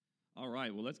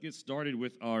right, well, let's get started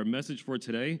with our message for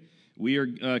today. We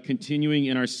are continuing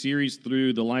in our series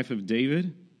through the life of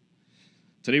David.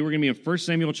 Today we're going to be in 1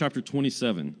 Samuel chapter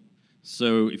 27.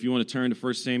 So if you want to turn to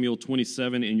 1 Samuel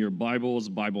 27 in your Bibles,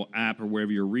 Bible app, or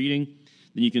wherever you're reading,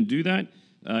 then you can do that.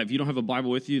 If you don't have a Bible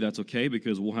with you, that's okay,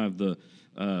 because we'll have the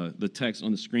text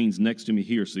on the screens next to me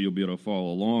here, so you'll be able to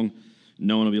follow along.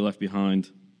 No one will be left behind.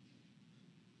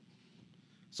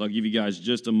 So I'll give you guys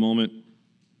just a moment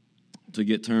to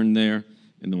get turned there,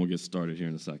 and then we'll get started here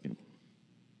in a second.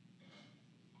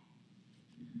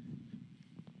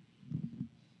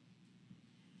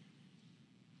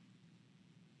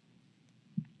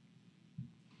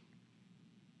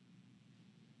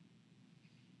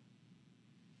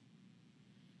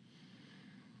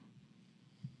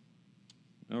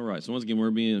 All right, so once again,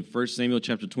 we're being in 1 Samuel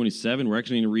chapter 27. We're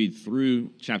actually going to read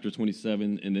through chapter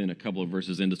 27 and then a couple of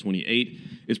verses into 28.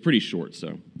 It's pretty short,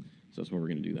 so that's why we're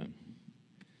going to do that.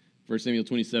 1 Samuel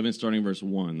 27, starting verse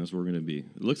 1. That's where we're going to be.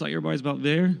 It looks like everybody's about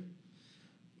there,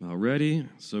 about ready.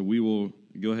 So we will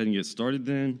go ahead and get started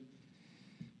then.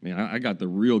 Man, I got the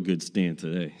real good stand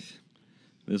today.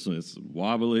 This one is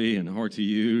wobbly and hard to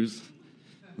use.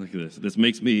 Look at this. This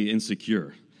makes me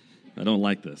insecure. I don't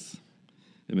like this.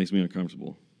 It makes me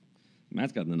uncomfortable.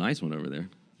 Matt's got the nice one over there.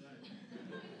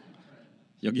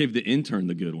 Y'all gave the intern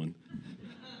the good one.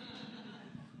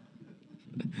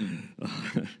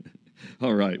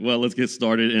 All right, well, let's get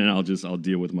started, and I'll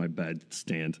deal with my bad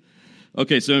stand.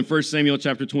 Okay, so in 1 Samuel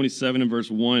chapter 27 and verse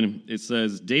 1, it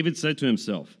says, David said to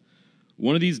himself,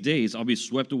 "One of these days I'll be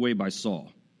swept away by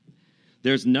Saul.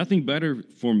 There's nothing better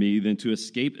for me than to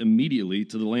escape immediately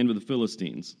to the land of the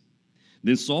Philistines.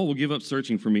 Then Saul will give up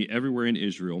searching for me everywhere in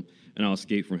Israel, and I'll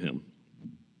escape from him."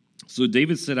 So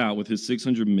David set out with his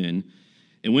 600 men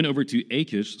and went over to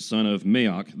Achish, son of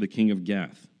Maoch, the king of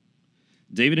Gath.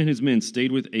 David and his men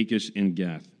stayed with Achish in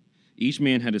Gath. Each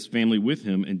man had his family with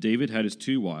him, and David had his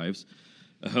two wives,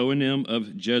 Ahinoam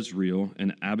of Jezreel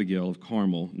and Abigail of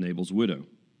Carmel, Nabal's widow.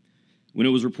 When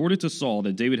it was reported to Saul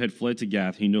that David had fled to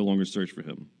Gath, he no longer searched for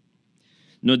him.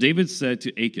 Now David said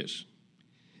to Achish,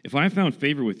 "If I have found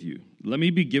favor with you, let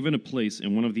me be given a place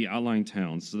in one of the outlying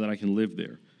towns so that I can live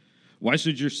there. Why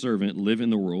should your servant live in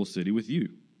the royal city with you?"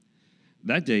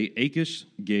 That day Achish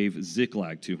gave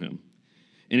Ziklag to him,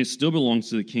 and it still belongs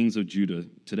to the kings of Judah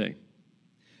today.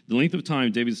 The length of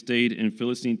time David stayed in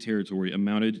Philistine territory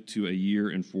amounted to a year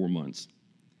and 4 months.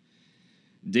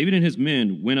 David and his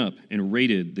men went up and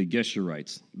raided the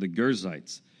Geshurites, the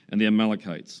Girzites, and the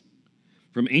Amalekites.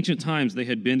 From ancient times they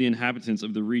had been the inhabitants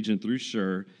of the region through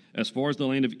Shur, as far as the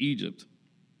land of Egypt.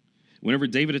 Whenever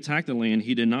David attacked the land,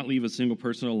 he did not leave a single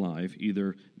person alive,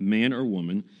 either man or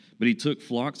woman, but he took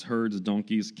flocks, herds,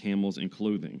 donkeys, camels, and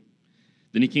clothing.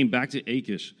 Then he came back to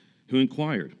Achish, who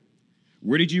inquired,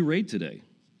 "Where did you raid today?"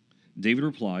 David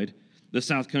replied, "The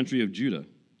south country of Judah,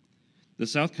 the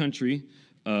south country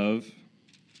of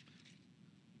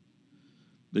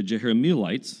the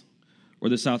Jerahmeelites, or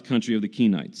the south country of the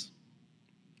Kenites."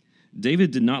 David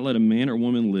did not let a man or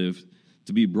woman live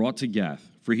to be brought to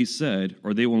Gath, for he said,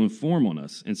 "Or they will inform on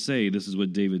us and say, 'This is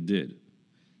what David did.'"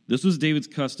 This was David's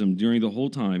custom during the whole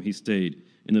time he stayed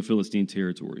in the Philistine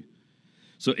territory.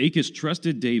 So Achish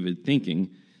trusted David,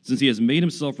 thinking, "Since he has made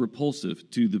himself repulsive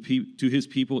to his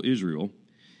people Israel,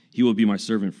 he will be my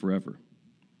servant forever."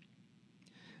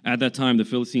 At that time, the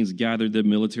Philistines gathered their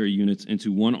military units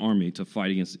into one army to fight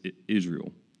against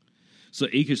Israel. So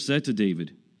Achish said to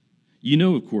David, "You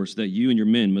know, of course, that you and your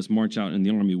men must march out in the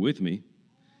army with me."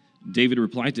 David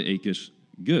replied to Achish,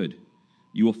 "Good,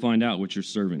 you will find out what your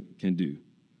servant can do."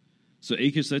 So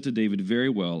Achish said to David, "Very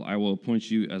well, I will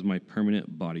appoint you as my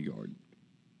permanent bodyguard."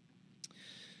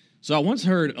 So I once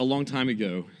heard a long time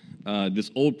ago this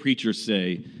old preacher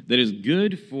say that it's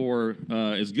good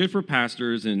for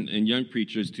pastors and young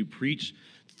preachers to preach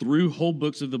through whole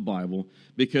books of the Bible,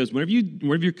 because whenever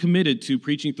you're committed to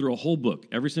preaching through a whole book,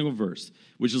 every single verse,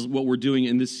 which is what we're doing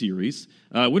in this series.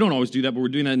 We don't always do that, but we're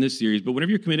doing that in this series. But whenever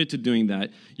you're committed to doing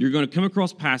that, you're going to come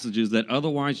across passages that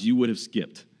otherwise you would have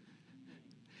skipped.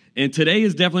 And today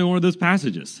is definitely one of those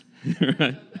passages.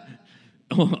 Right?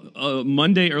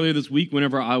 Monday, earlier this week,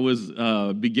 whenever I was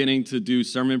beginning to do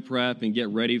sermon prep and get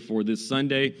ready for this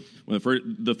Sunday,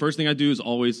 the first thing I do is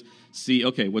always see,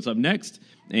 okay, what's up next,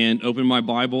 and open my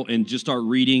Bible and just start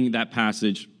reading that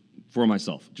passage for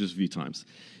myself just a few times.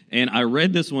 And I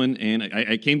read this one, and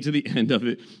I came to the end of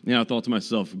it, and I thought to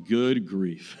myself, good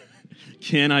grief,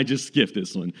 can I just skip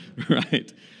this one,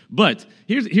 right? But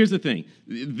here's the thing.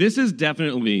 This is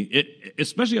definitely,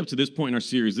 especially up to this point in our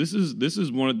series, this is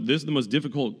the most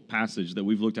difficult passage that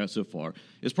we've looked at so far.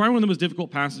 It's probably one of the most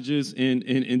difficult passages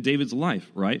in David's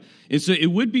life, right? And so it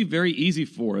would be very easy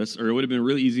for us, or it would have been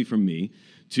really easy for me,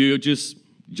 to just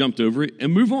jumped over it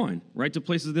and move on, right, to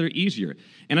places that are easier.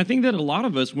 And I think that a lot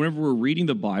of us, whenever we're reading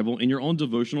the Bible in your own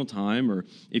devotional time, or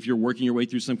if you're working your way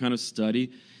through some kind of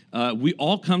study, we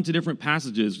all come to different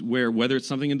passages where, whether it's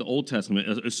something in the Old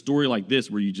Testament, a story like this,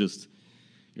 where you're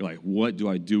like, what do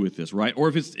I do with this, right? Or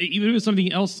even if it's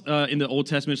something else in the Old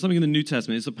Testament, something in the New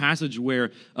Testament, it's a passage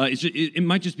where it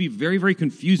might just be very, very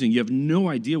confusing. You have no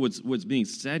idea what's being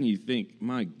said, and you think,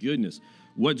 my goodness,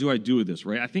 what do I do with this,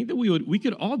 right? I think that we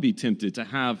could all be tempted to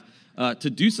have to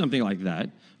do something like that,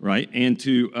 right? And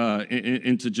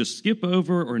to just skip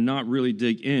over or not really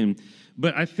dig in.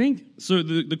 But I think, so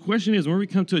the question is, when we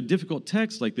come to a difficult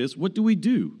text like this, what do we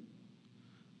do?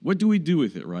 What do we do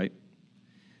with it, right?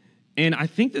 And I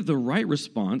think that the right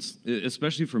response,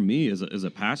 especially for me as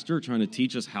a pastor trying to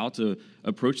teach us how to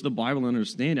approach the Bible and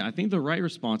understand it, I think the right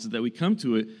response is that we come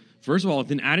to it, first of all,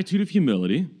 with an attitude of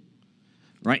humility,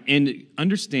 right? And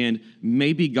understand,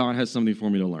 maybe God has something for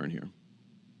me to learn here.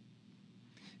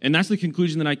 And that's the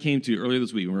conclusion that I came to earlier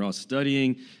this week when we were all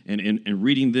studying and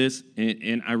reading this,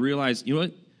 and I realized, you know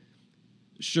what?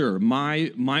 Sure, my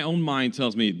own mind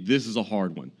tells me this is a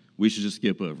hard one. We should just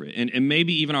skip over it. And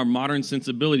maybe even our modern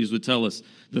sensibilities would tell us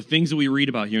the things that we read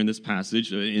about here in this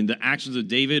passage and the actions of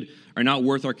David are not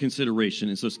worth our consideration,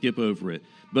 and so skip over it.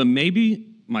 But maybe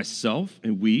myself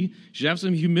and we should have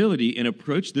some humility and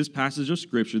approach this passage of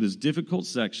Scripture, this difficult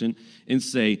section, and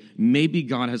say, maybe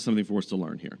God has something for us to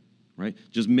learn here. Right?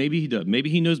 Just maybe he does. Maybe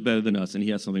he knows better than us, and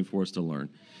he has something for us to learn.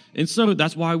 And so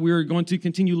that's why we're going to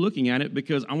continue looking at it,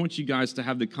 because I want you guys to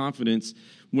have the confidence,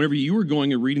 whenever you are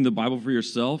going and reading the Bible for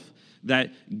yourself, that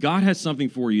God has something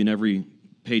for you in every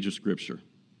page of Scripture.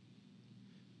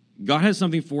 God has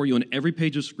something for you in every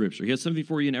page of Scripture. He has something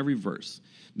for you in every verse.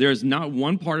 There is not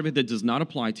one part of it that does not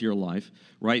apply to your life,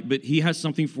 right? But he has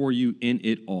something for you in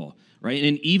it all. Right?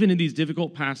 And even in these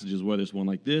difficult passages, whether it's one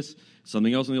like this,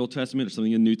 something else in the Old Testament, or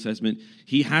something in the New Testament,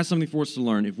 he has something for us to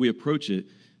learn if we approach it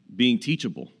being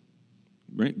teachable,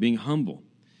 right? Being humble.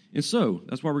 And so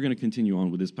that's why we're going to continue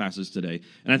on with this passage today.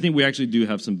 And I think we actually do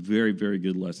have some very, very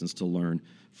good lessons to learn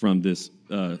from this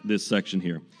section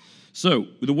here. So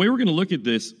the way we're going to look at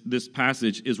this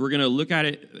passage is we're going to look at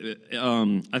it,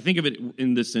 I think of it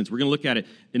in this sense. We're going to look at it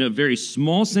in a very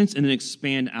small sense and then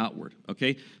expand outward,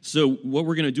 okay? So what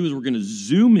we're going to do is we're going to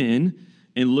zoom in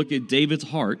and look at David's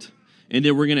heart, and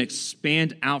then we're going to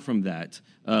expand out from that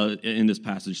in this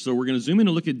passage. So we're going to zoom in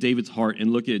and look at David's heart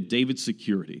and look at David's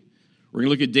security. We're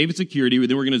going to look at David's security,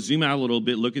 then we're going to zoom out a little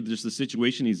bit, look at just the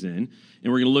situation he's in,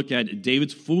 and we're going to look at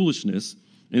David's foolishness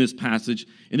in this passage,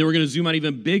 and then we're going to zoom out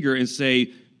even bigger and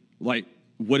say, like,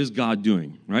 what is God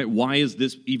doing, right? Why is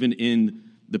this even in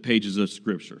the pages of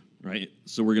Scripture, right?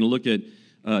 So we're going to look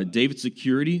at David's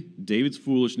security, David's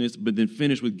foolishness, but then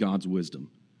finish with God's wisdom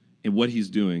and what he's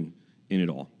doing in it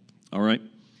all right?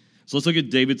 So let's look at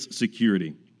David's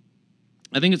security.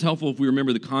 I think it's helpful if we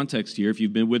remember the context here. If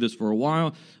you've been with us for a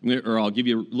while, I'll give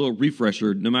you a little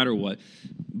refresher no matter what.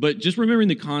 But just remembering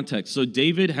the context. So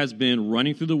David has been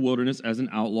running through the wilderness as an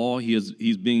outlaw. He's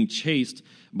being chased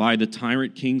by the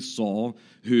tyrant King Saul,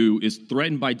 who is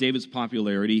threatened by David's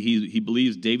popularity. He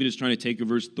believes David is trying to take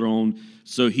over his throne,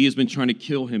 so he has been trying to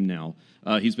kill him now.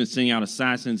 He's been sending out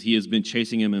assassins. He has been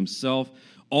chasing him himself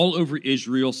all over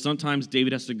Israel. Sometimes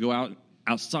David has to go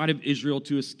outside of Israel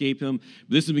to escape him.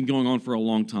 This has been going on for a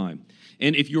long time.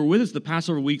 And if you were with us the past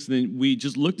several weeks, then we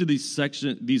just looked at this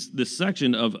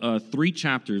section of 3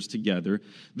 chapters together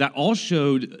that all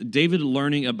showed David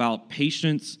learning about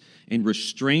patience and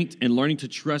restraint and learning to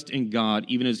trust in God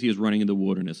even as he is running in the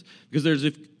wilderness. Because there's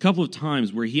a couple of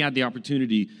times where he had the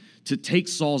opportunity to take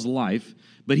Saul's life,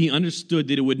 but he understood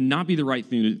that it would not be the right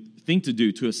thing to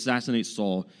do to assassinate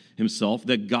Saul himself,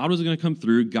 that God was going to come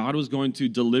through, God was going to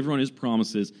deliver on his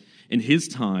promises in his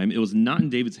time. It was not in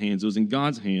David's hands, it was in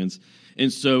God's hands,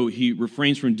 and so he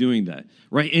refrains from doing that,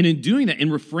 right? And in doing that,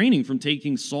 in refraining from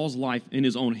taking Saul's life in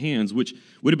his own hands, which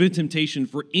would have been temptation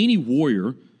for any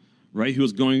warrior, right, who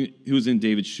was in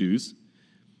David's shoes,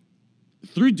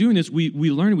 through doing this, we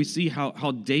learn and we see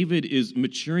how David is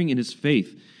maturing in his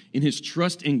faith, in his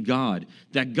trust in God,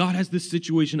 that God has this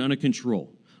situation under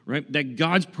control, right? That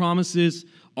God's promises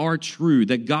are true,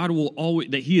 that God will always,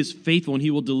 that he is faithful and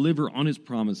he will deliver on his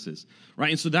promises, right?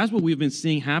 And so that's what we've been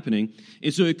seeing happening.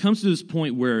 And so it comes to this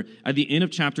point where at the end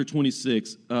of chapter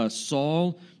 26,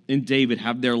 Saul and David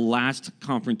have their last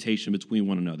confrontation between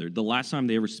one another, the last time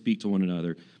they ever speak to one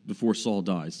another before Saul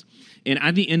dies. And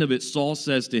at the end of it, Saul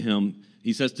says to him,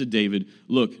 he says to David,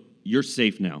 look, you're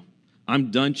safe now.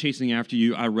 I'm done chasing after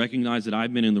you. I recognize that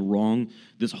I've been in the wrong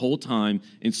this whole time,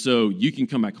 and so you can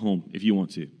come back home if you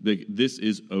want to. This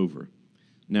is over.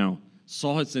 Now,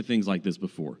 Saul had said things like this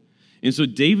before, and so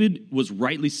David was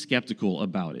rightly skeptical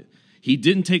about it. He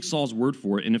didn't take Saul's word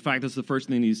for it, and in fact, that's the first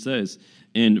thing he says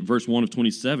in verse 1 of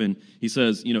 27. He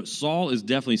says, Saul is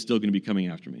definitely still going to be coming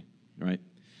after me, right?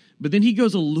 But then he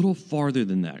goes a little farther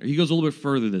than that. He goes a little bit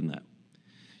further than that.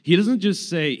 He doesn't just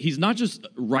say, he's not just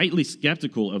rightly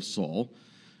skeptical of Saul,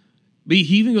 but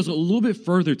he even goes a little bit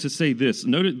further to say this.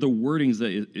 Note the wordings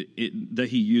that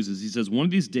he uses. He says, one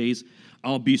of these days,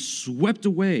 I'll be swept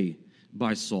away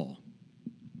by Saul.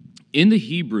 In the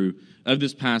Hebrew of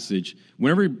this passage,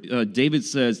 whenever David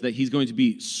says that he's going to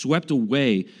be swept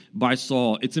away by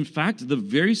Saul, it's in fact the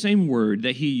very same word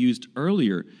that he used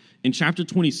earlier in chapter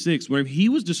 26, where he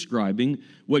was describing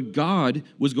what God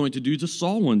was going to do to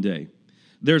Saul one day.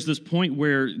 There's this point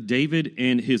where David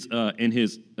and his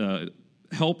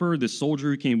helper, the soldier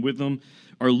who came with them,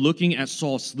 are looking at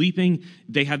Saul sleeping.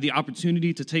 They have the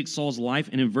opportunity to take Saul's life.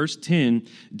 And in verse 10,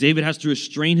 David has to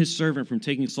restrain his servant from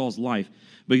taking Saul's life,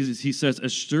 because he says,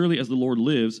 as surely as the Lord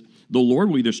lives, the Lord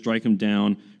will either strike him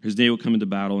down, or his day will come into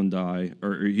battle and die,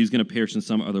 or he's going to perish in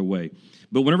some other way.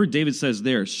 But whenever David says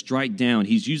there, strike down,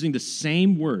 he's using the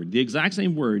same word, the exact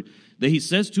same word that he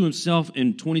says to himself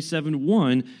in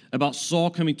 27:1 about Saul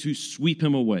coming to sweep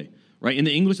him away. Right? In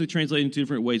the English, they translate in two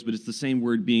different ways, but it's the same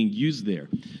word being used there.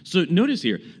 So notice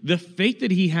here, the faith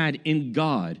that he had in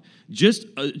God just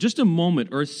a moment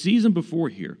or a season before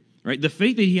here, right? The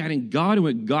faith that he had in God and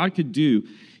what God could do,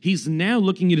 he's now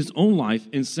looking at his own life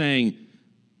and saying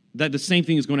that the same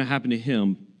thing is going to happen to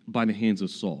him by the hands of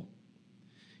Saul.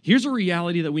 Here's a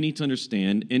reality that we need to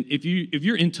understand, and if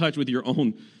you're in touch with your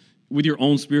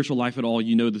own spiritual life at all,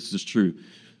 you know this is true.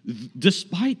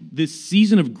 Despite this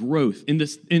season of growth in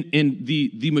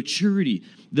the maturity,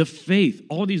 the faith,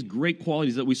 all these great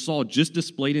qualities that we saw just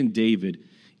displayed in David,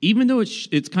 even though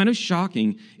it's kind of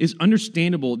shocking, it's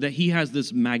understandable that he has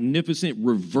this magnificent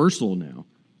reversal now.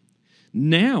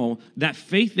 Now, that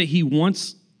faith that he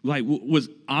once was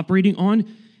operating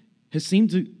on has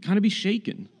seemed to kind of be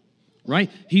shaken,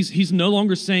 right? He's no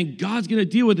longer saying, God's going to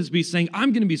deal with this, but he's saying,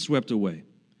 I'm going to be swept away.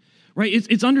 Right?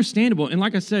 It's understandable. And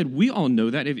like I said, we all know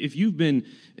that. If you've been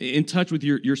in touch with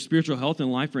your spiritual health and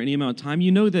life for any amount of time,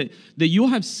 you know that you'll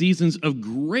have seasons of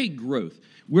great growth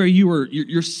where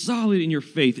you're solid in your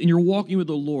faith and you're walking with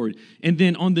the Lord. And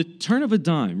then on the turn of a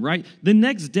dime, right, the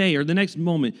next day or the next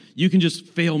moment, you can just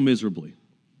fail miserably.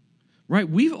 Right?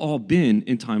 We've all been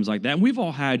in times like that. And we've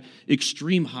all had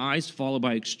extreme highs followed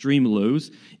by extreme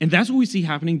lows. And that's what we see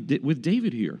happening with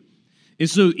David here. And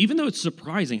so even though it's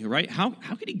surprising, right, how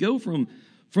could he go from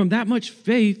that much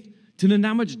faith to then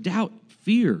that much doubt,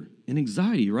 fear, and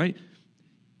anxiety, right?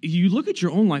 You look at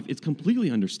your own life, it's completely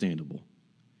understandable.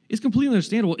 It's completely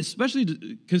understandable,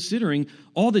 especially considering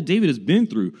all that David has been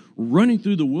through, running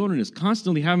through the wilderness,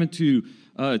 constantly having to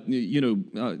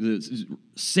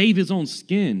save his own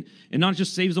skin, and not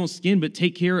just save his own skin, but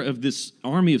take care of this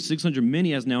army of 600 men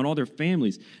he has now and all their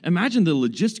families. Imagine the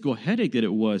logistical headache that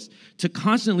it was to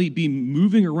constantly be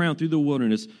moving around through the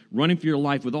wilderness, running for your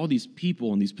life with all these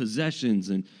people and these possessions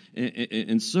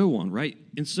and so on, right?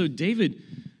 And so David,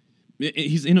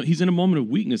 he's in a moment of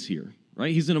weakness here.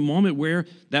 Right? He's in a moment where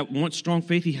that once strong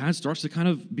faith he has starts to kind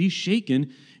of be shaken,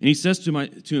 and he says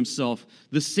to himself,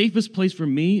 the safest place for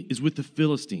me is with the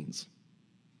Philistines.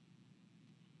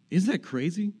 Isn't that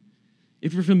crazy?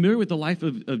 If you're familiar with the life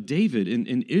of David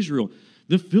in Israel,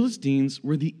 the Philistines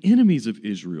were the enemies of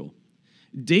Israel.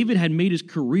 David had made his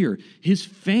career. His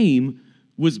fame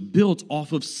was built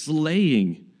off of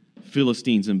slaying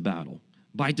Philistines in battle,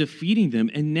 by defeating them.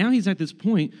 And now he's at this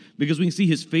point, because we can see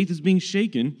his faith is being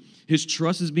shaken, his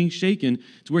trust is being shaken,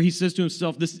 to where he says to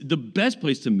himself, the best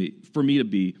place for me to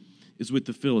be is with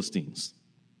the Philistines.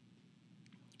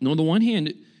 Now, on the one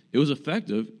hand, it was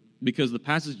effective, because the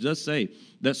passage does say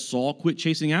that Saul quit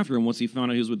chasing after him once he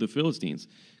found out he was with the Philistines.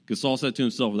 Because Saul said to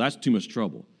himself, well, that's too much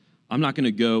trouble. I'm not going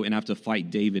to go and have to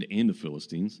fight David and the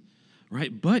Philistines.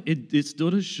 Right? But it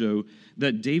still does show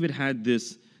that David had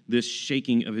this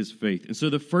shaking of his faith. And so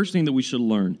the first thing that we should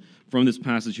learn from this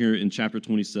passage here in chapter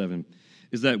 27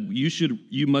 is that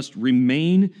you must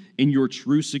remain in your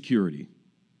true security.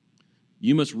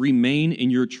 You must remain in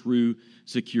your true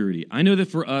security. I know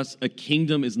that for us, a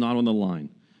kingdom is not on the line,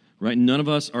 right? None of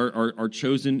us are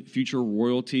chosen future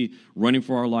royalty running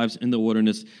for our lives in the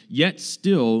wilderness, yet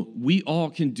still, we all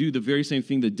can do the very same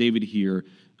thing that David here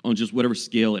on just whatever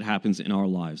scale it happens in our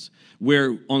lives,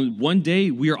 where on one day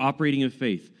we are operating in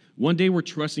faith. One day we're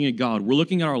trusting in God. We're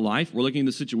looking at our life. We're looking at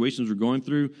the situations we're going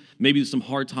through, maybe some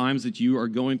hard times that you are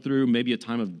going through, maybe a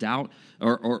time of doubt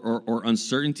or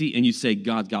uncertainty, and you say,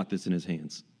 God's got this in his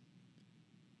hands.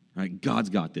 Right? God's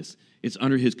got this. It's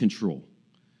under his control.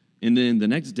 And then the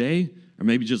next day, or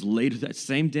maybe just later that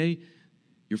same day,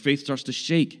 your faith starts to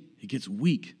shake. It gets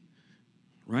weak.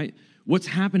 Right? What's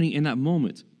happening in that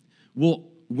moment? Well,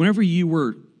 whenever you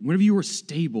were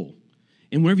stable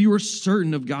and whenever you were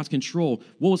certain of God's control,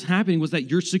 what was happening was that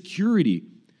your security,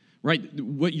 right,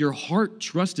 what your heart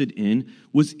trusted in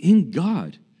was in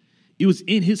God. It was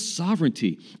in his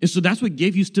sovereignty. And so that's what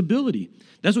gave you stability.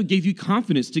 That's what gave you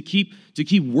confidence to keep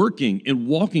working and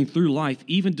walking through life,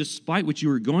 even despite what you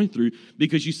were going through,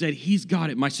 because you said, he's got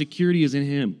it. My security is in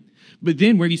him. But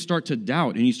then where you start to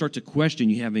doubt and you start to question,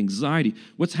 you have anxiety,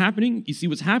 what's happening? You see,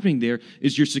 what's happening there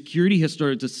is your security has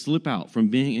started to slip out from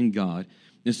being in God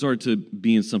and started to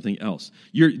be in something else.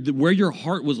 Where your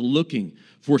heart was looking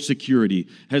for security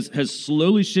has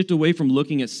slowly shifted away from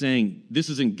looking at saying, this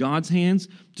is in God's hands,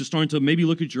 to starting to maybe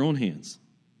look at your own hands.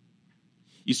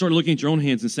 You start looking at your own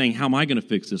hands and saying, how am I going to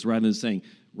fix this? Rather than saying,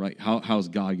 right, how's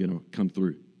God going to come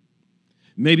through?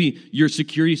 Maybe your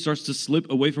security starts to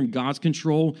slip away from God's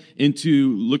control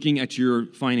into looking at your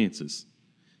finances.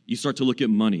 You start to look at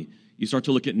money. You start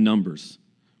to look at numbers,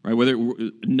 right? Whether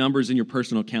numbers in your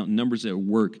personal account, numbers at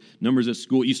work, numbers at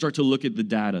school. You start to look at the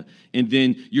data, and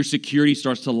then your security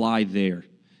starts to lie there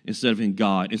instead of in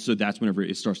God. And so that's whenever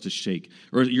it starts to shake.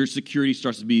 Or your security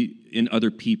starts to be in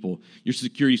other people. Your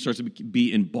security starts to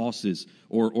be in bosses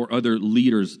or other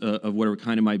leaders of whatever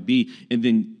kind it might be. And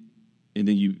then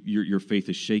your faith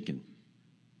is shaken.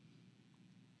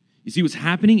 You see, what's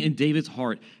happening in David's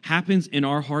heart happens in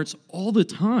our hearts all the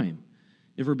time,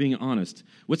 if we're being honest.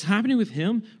 What's happening with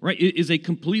him, right, is a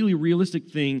completely realistic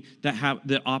thing that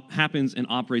happens and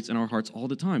operates in our hearts all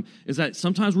the time, is that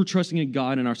sometimes we're trusting in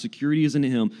God and our security is in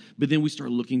him, but then we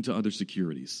start looking to other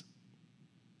securities.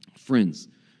 Friends,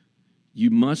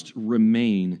 you must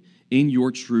remain in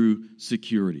your true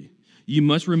security. You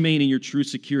must remain in your true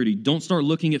security. Don't start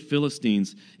looking at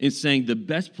Philistines and saying the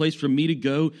best place for me to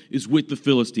go is with the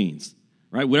Philistines,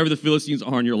 right? Whatever the Philistines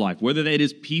are in your life, whether that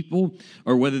is people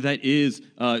or whether that is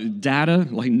data,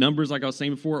 like numbers, like I was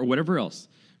saying before, or whatever else,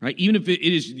 right? Even if it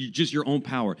is just your own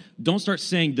power, don't start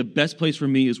saying the best place for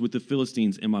me is with the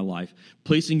Philistines in my life,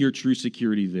 placing your true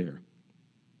security there.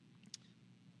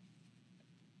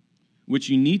 What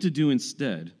you need to do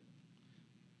instead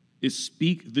is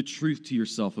speak the truth to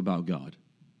yourself about God.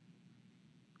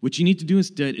 What you need to do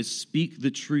instead is speak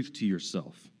the truth to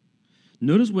yourself.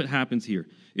 Notice what happens here.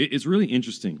 It's really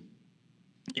interesting.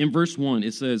 In verse 1,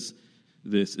 it says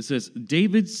this. It says,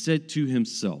 David said to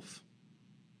himself.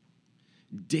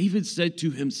 David said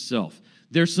to himself.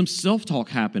 There's some self-talk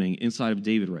happening inside of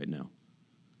David right now.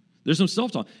 There's some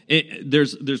self-talk.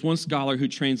 There's one scholar who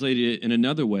translated it in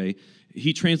another way.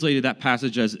 He translated that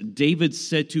passage as David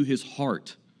said to his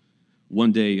heart,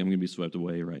 one day I'm going to be swept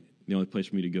away, right? The only place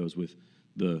for me to go is with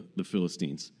the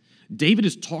Philistines. David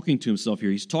is talking to himself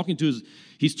here. He's talking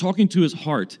to his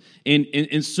heart.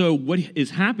 And so what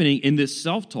is happening in this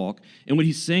self-talk and what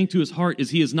he's saying to his heart is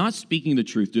he is not speaking the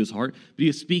truth to his heart, but he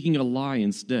is speaking a lie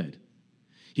instead.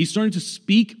 He's starting to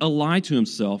speak a lie to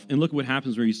himself, and look what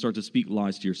happens when you start to speak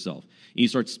lies to yourself. And you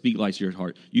start to speak lies to your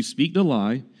heart. You speak the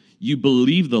lie, you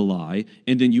believe the lie,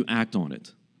 and then you act on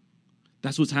it.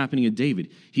 That's what's happening in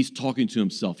David. He's talking to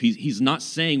himself. He's not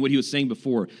saying what he was saying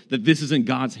before, that this is in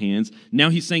God's hands. Now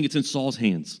he's saying it's in Saul's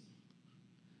hands.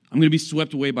 I'm going to be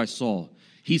swept away by Saul.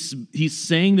 He's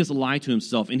saying this lie to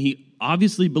himself, and he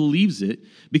obviously believes it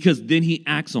because then he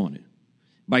acts on it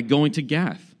by going to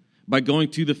Gath, by going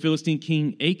to the Philistine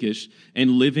king Achish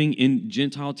and living in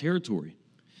Gentile territory.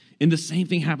 And the same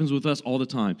thing happens with us all the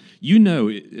time. You know,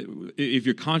 if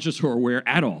you're conscious or aware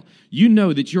at all, you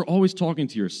know that you're always talking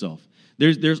to yourself.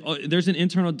 There's an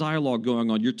internal dialogue going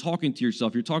on. You're talking to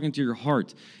yourself. You're talking to your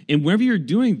heart. And whenever you're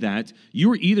doing that,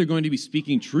 you are either going to be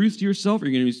speaking truth to yourself or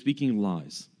you're going to be speaking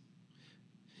lies.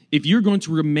 If you're going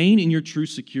to remain in your true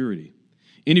security,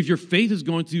 and if your faith is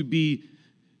going to be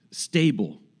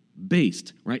stable,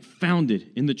 based, right,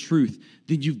 founded in the truth,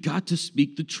 then you've got to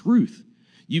speak the truth.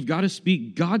 You've got to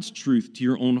speak God's truth to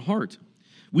your own heart.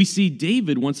 We see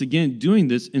David once again doing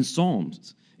this in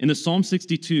Psalms. In the Psalm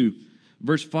 62,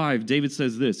 Verse 5, David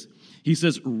says this. He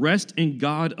says, rest in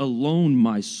God alone,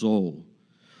 my soul,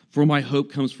 for my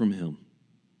hope comes from him.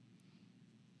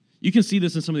 You can see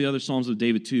this in some of the other Psalms of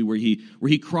David too, where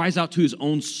he cries out to his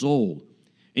own soul,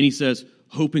 and he says,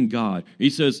 hope in God. He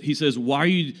says, why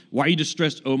are you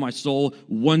distressed, O my soul?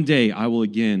 One day I will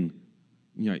again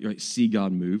see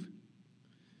God move.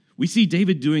 We see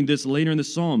David doing this later in the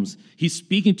Psalms. He's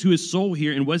speaking to his soul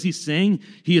here, and what is he saying?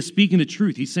 He is speaking the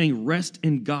truth. He's saying, rest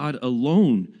in God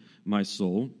alone, my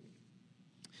soul.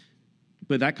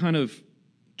 But that kind of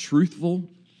truthful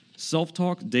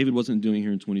self-talk, David wasn't doing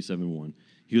here in 27:1.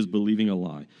 He was believing a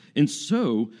lie. And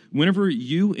so, whenever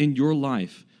you in your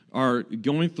life are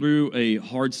going through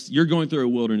you're going through a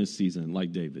wilderness season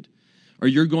like David, or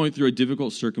you're going through a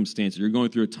difficult circumstance, or you're going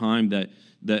through a time that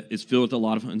is filled with a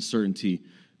lot of uncertainty,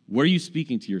 what are you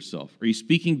speaking to yourself? Are you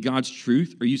speaking God's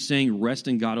truth? Are you saying rest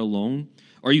in God alone?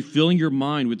 Are you filling your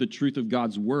mind with the truth of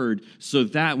God's word so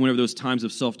that whenever those times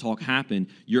of self-talk happen,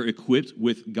 you're equipped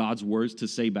with God's words to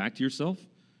say back to yourself?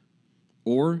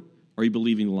 Or are you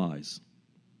believing lies?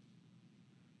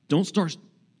 Don't start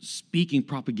speaking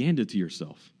propaganda to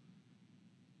yourself.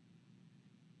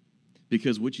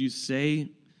 Because what you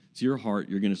say to your heart,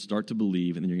 you're going to start to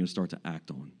believe, and then you're going to start to act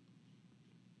on.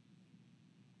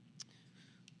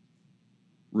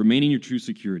 Remain in your true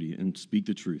security and speak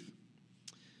the truth.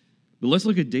 But let's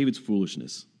look at David's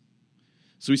foolishness.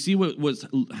 So we see what's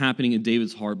happening in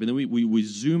David's heart, but then we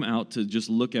zoom out to just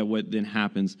look at what then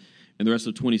happens in the rest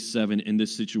of 27 in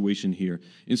this situation here.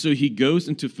 And so he goes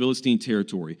into Philistine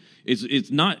territory.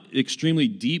 It's not extremely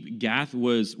deep. Gath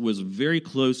was very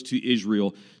close to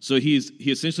Israel, so he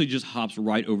essentially just hops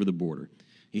right over the border.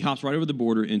 He hops right over the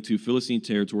border into Philistine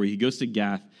territory. He goes to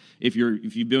Gath. If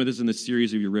you've been with us in this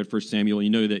series, if you read 1 Samuel, you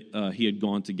know that he had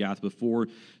gone to Gath before.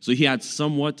 So he had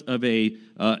somewhat of a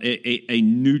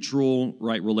neutral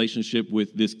relationship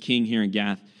with this king here in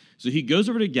Gath. So he goes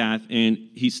over to Gath, and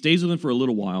he stays with him for a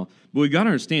little while. But we've got to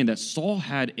understand that Saul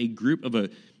had a group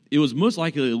it was most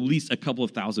likely at least a couple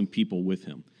of thousand people with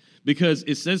him. Because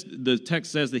the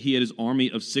text says that he had his army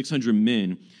of 600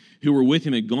 men who were with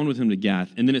him, had gone with him to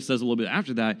Gath. And then it says a little bit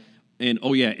after that, and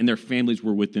their families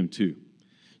were with them too.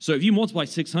 So if you multiply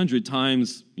 600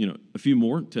 times, a few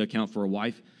more to account for a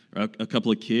wife, or a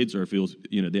couple of kids, or if it was,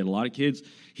 they had a lot of kids,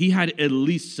 he had at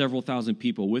least several thousand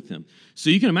people with him. So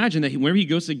you can imagine that whenever he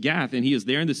goes to Gath and he is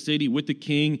there in the city with the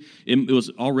king, it was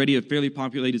already a fairly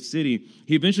populated city,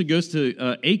 he eventually goes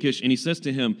to Achish and he says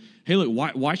to him, hey,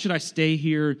 look, why should I stay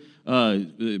here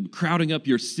crowding up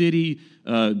your city,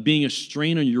 being a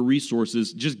strain on your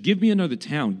resources? Just give me another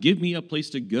town. Give me a place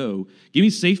to go. Give me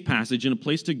safe passage and a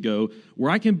place to go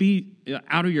where I can be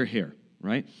out of your hair,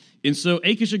 right? And so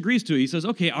Achish agrees to it. He says,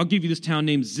 okay, I'll give you this town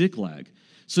named Ziklag.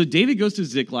 So David goes to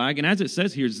Ziklag, and as it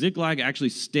says here, Ziklag actually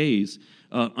stays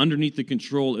underneath the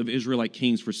control of Israelite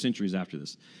kings for centuries after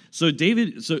this. So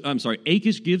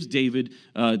Achish gives David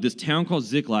this town called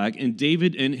Ziklag, and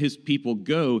David and his people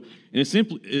go and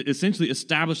essentially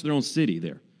establish their own city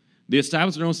there. They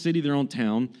establish their own city, their own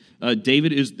town.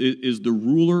 David is the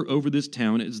ruler over this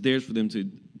town. It's theirs for them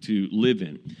to live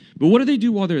in. But what do they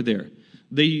do while they're there?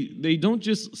 They don't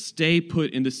just stay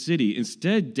put in the city.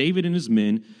 Instead, David and his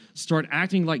men start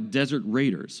acting like desert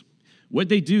raiders. What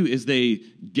they do is they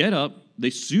get up, they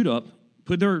suit up,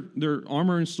 put their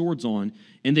armor and swords on,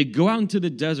 and they go out into the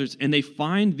deserts and they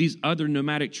find these other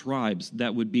nomadic tribes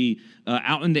that would be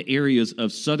out in the areas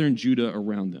of southern Judah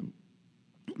around them.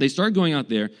 They start going out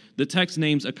there. The text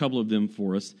names a couple of them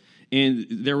for us. And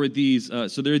there were these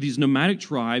nomadic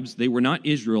tribes. They were not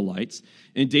Israelites.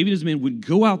 And David and his men would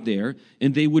go out there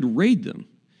and they would raid them.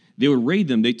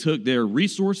 They took their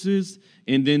resources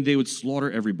and then they would slaughter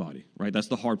everybody, right? That's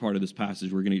the hard part of this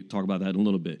passage. We're going to talk about that in a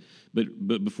little bit.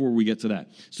 But before we get to that.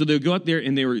 So they would go out there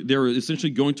and they were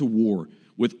essentially going to war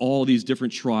with all these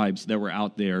different tribes that were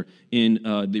out there in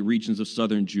the regions of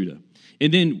southern Judah.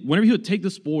 And then whenever he would take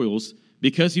the spoils,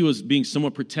 because he was being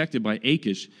somewhat protected by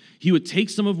Achish, he would take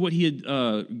some of what he had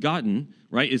gotten,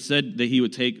 right? It said that he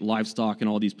would take livestock and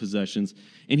all these possessions,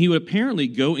 and he would apparently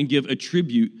go and give a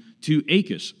tribute to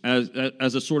Achish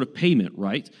as a sort of payment,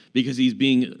 right? Because he's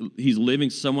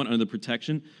living somewhat under the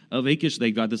protection of Achish.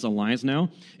 They've got this alliance now.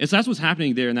 And so that's what's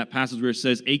happening there in that passage where it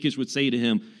says Achish would say to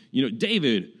him,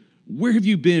 David, where have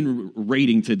you been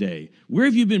raiding today? Where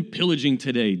have you been pillaging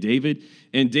today, David?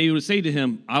 And David would say to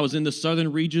him, I was in the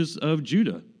southern regions of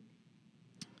Judah.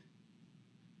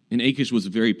 And Achish was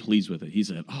very pleased with it. He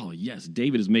said, oh, yes,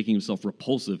 David is making himself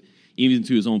repulsive even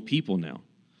to his own people now.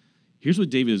 Here's what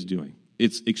David is doing.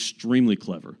 It's extremely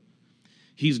clever.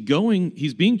 He's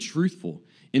being truthful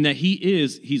in that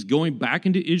he's going back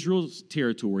into Israel's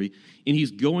territory, and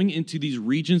he's going into these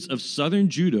regions of southern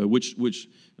Judah, which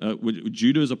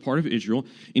Judah is a part of Israel,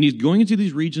 and he's going into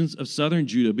these regions of southern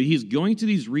Judah, but he's going to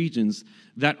these regions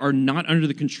that are not under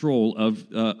the control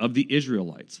of the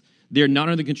Israelites. They're not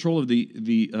under the control of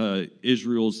the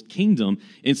Israel's kingdom.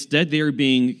 Instead, they are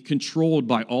being controlled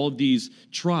by all of these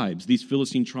tribes, these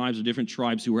Philistine tribes or different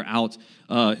tribes who are out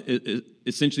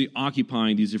essentially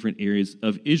occupying these different areas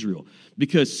of Israel.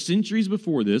 Because centuries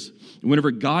before this,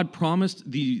 whenever God promised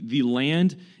the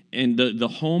land and the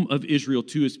home of Israel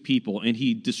to his people, and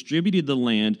he distributed the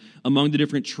land among the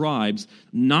different tribes,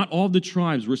 not all of the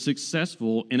tribes were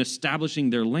successful in establishing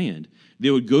their land. They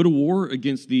would go to war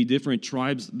against the different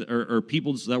tribes or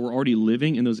peoples that were already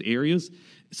living in those areas.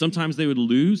 Sometimes they would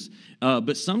lose,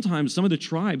 but sometimes some of the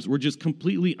tribes were just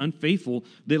completely unfaithful.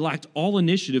 They lacked all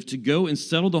initiative to go and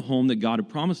settle the home that God had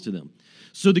promised to them.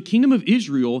 So the kingdom of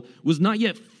Israel was not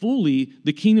yet fully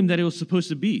the kingdom that it was supposed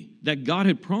to be, that God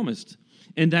had promised.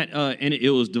 And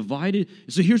it was divided.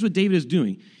 So here's what David is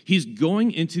doing. He's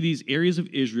going into these areas of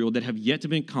Israel that have yet to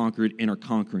be conquered and are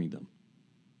conquering them.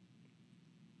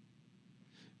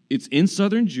 It's in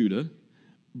southern Judah,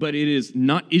 but it is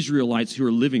not Israelites who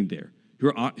are living there,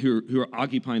 who are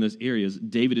occupying those areas.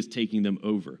 David is taking them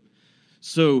over.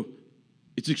 So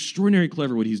it's extraordinarily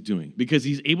clever what he's doing, because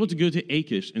he's able to go to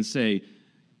Achish and say,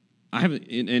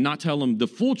 and not tell him the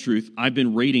full truth. I've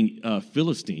been raiding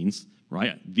Philistines.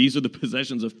 Right? These are the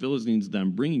possessions of Philistines that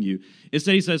I'm bringing you.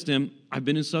 Instead, he says to him, I've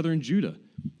been in southern Judah.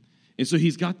 And so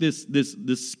he's got this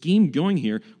scheme going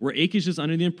here where Achish is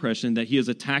under the impression that he is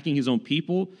attacking his own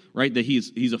people, right? That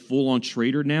he's a full-on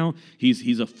traitor now.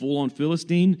 He's a full-on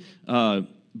Philistine.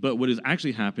 But what is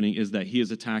actually happening is that he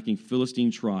is attacking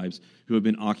Philistine tribes who have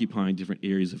been occupying different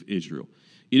areas of Israel.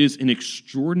 It is an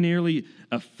extraordinarily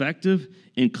effective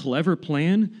and clever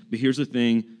plan, but here's the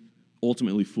thing,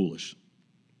 ultimately foolish.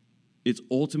 It's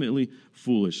ultimately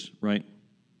foolish, right?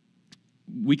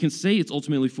 We can say it's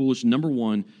ultimately foolish, number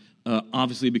one,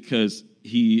 obviously because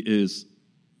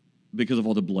of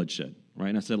all the bloodshed, right?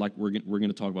 And I said, like, we're going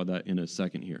to talk about that in a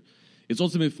second here. It's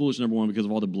ultimately foolish, number one, because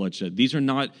of all the bloodshed. These are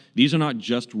not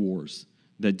just wars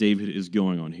that David is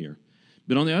going on here.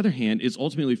 But on the other hand, it's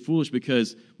ultimately foolish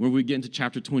because when we get into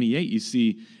chapter 28, you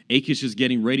see Achish is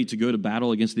getting ready to go to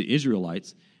battle against the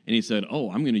Israelites, and he said,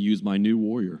 I'm going to use my new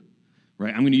warrior.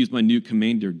 Right? I'm going to use my new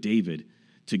commander, David,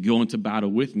 to go into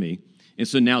battle with me. And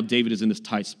so now David is in this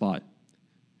tight spot.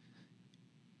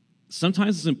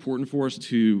 Sometimes it's important for us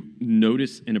to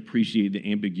notice and appreciate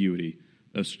the ambiguity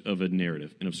of a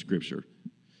narrative and of Scripture.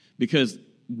 Because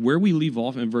where we leave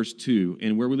off in verse 2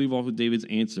 and where we leave off with David's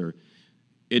answer,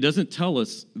 it doesn't tell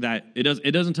us the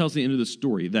end of the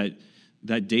story,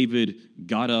 that David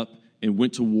got up and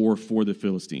went to war for the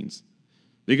Philistines.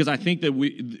 Because I think that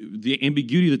the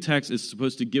ambiguity of the text is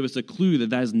supposed to give us a clue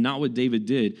that is not what David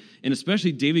did. And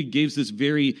especially David gives this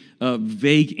very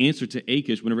vague answer to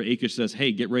Achish whenever Achish says,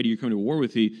 hey, get ready, you're coming to war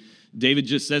with me. David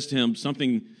just says to him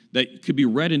something that could be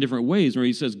read in different ways, where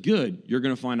he says, good, you're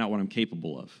going to find out what I'm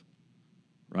capable of.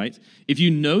 Right? If you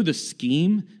know the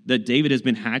scheme that David has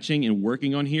been hatching and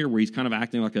working on here, where he's kind of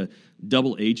acting like a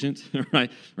double agent,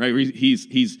 right?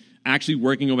 He's actually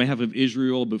working on behalf of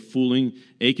Israel, but fooling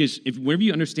Achish. Whenever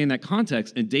you understand that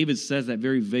context, and David says that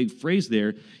very vague phrase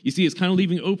there, you see it's kind of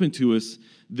leaving open to us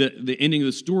the ending of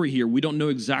the story here. We don't know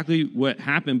exactly what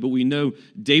happened, but we know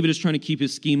David is trying to keep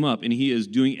his scheme up, and he is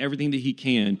doing everything that he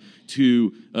can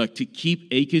to keep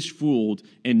Achish fooled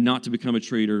and not to become a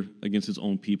traitor against his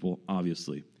own people,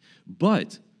 obviously.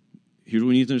 But here's what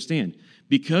we need to understand.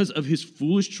 Because of his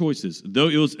foolish choices, though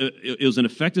it was an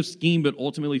effective scheme, but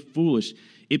ultimately foolish,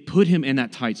 it put him in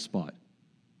that tight spot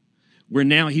where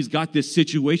now he's got this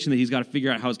situation that he's got to figure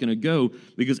out how it's going to go,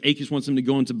 because Achish wants him to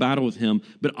go into battle with him,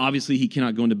 but obviously he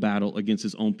cannot go into battle against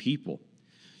his own people.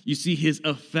 You see, his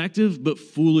effective but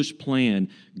foolish plan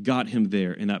got him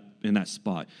there in that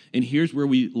spot. And here's where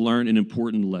we learn an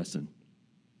important lesson,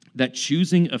 that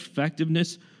choosing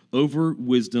effectiveness over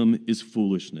wisdom is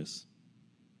foolishness.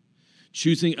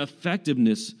 Choosing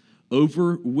effectiveness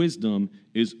over wisdom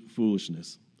is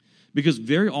foolishness. Because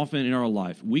very often in our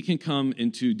life, we can come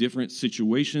into different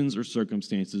situations or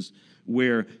circumstances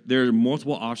where there are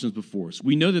multiple options before us.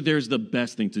 We know that there's the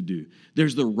best thing to do.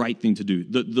 There's the right thing to do,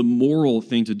 the moral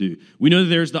thing to do. We know that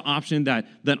there's the option that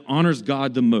honors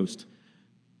God the most.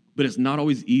 But it's not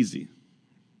always easy,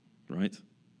 right?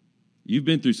 You've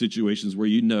been through situations where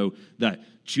you know that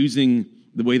choosing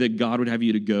the way that God would have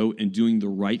you to go and doing the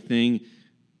right thing,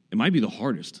 it might be the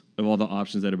hardest of all the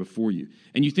options that are before you.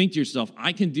 And you think to yourself,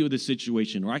 I can deal with this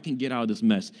situation, or I can get out of this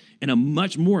mess in a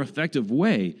much more effective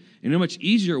way, in a much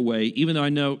easier way, even though I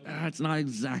know it's not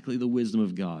exactly the wisdom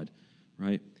of God,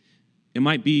 right? It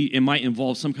might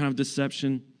involve some kind of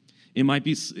deception. It might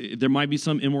be there might be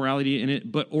some immorality in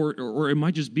it, but or it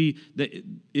might just be that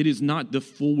it is not the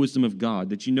full wisdom of God,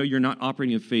 that you know you're not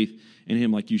operating in faith in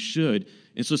him like you should.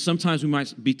 And so sometimes we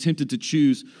might be tempted to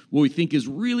choose what we think is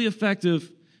really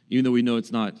effective, even though we know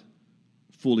it's not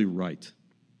fully right.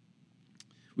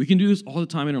 We can do this all the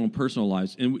time in our own personal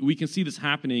lives, and we can see this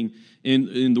happening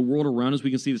in the world around us. We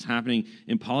can see this happening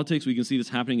in politics. We can see this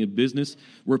happening in business,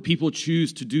 where people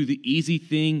choose to do the easy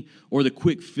thing or the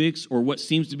quick fix or what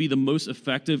seems to be the most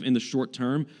effective in the short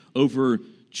term over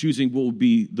choosing what will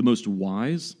be the most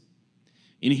wise.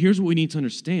 And here's what we need to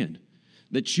understand,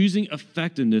 that choosing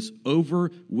effectiveness over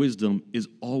wisdom is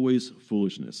always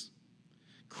foolishness.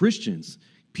 Christians,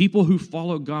 people who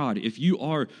follow God, if you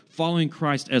are following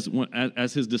Christ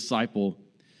as his disciple,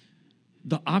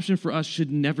 the option for us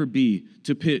should never be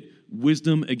to pit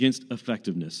wisdom against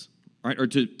effectiveness, right? Or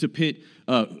to pit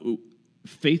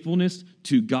faithfulness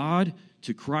to God,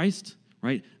 to Christ,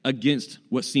 right, against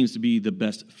what seems to be the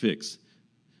best fix.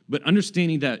 But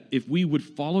understanding that if we would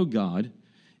follow God,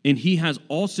 and he has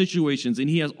all situations and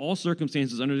he has all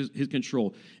circumstances under his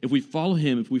control, if we follow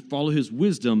him, if we follow his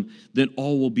wisdom, then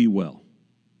all will be well.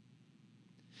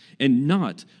 And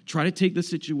not try to take the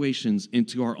situations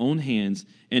into our own hands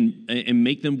and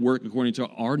make them work according to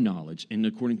our knowledge and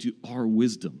according to our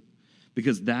wisdom,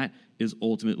 because that is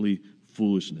ultimately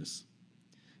foolishness.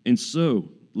 And so,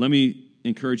 let me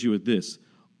encourage you with this.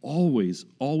 Always,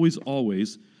 always,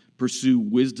 always pursue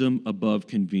wisdom above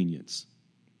convenience.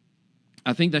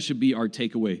 I think that should be our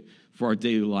takeaway for our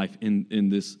daily life in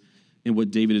what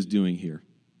David is doing here.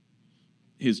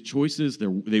 His choices,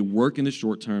 they work in the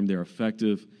short term, they're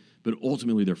effective, but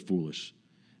ultimately they're foolish.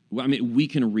 I mean, we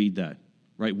can read that,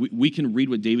 right? We can read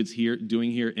what David's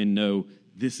doing here and know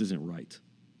this isn't right.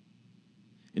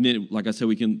 And then, like I said,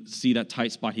 we can see that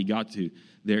tight spot he got to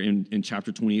there in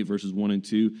chapter 28, verses 1 and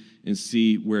 2, and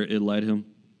see where it led him.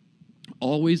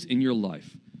 Always in your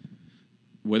life,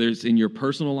 whether it's in your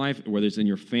personal life, whether it's in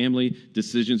your family,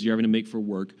 decisions you're having to make for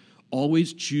work,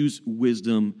 always choose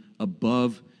wisdom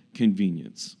above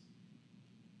convenience.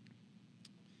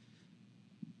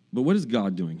 But what is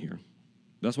God doing here?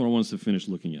 That's what I want us to finish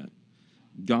looking at.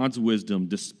 God's wisdom,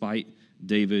 despite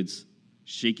David's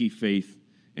shaky faith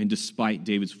and despite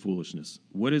David's foolishness.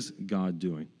 What is God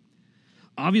doing?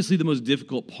 Obviously, the most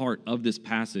difficult part of this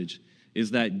passage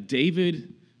is that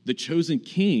David, the chosen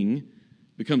king,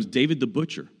 becomes David the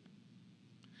butcher.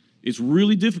 It's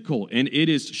really difficult, and it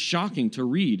is shocking to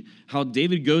read how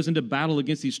David goes into battle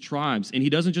against these tribes, and he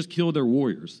doesn't just kill their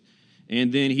warriors.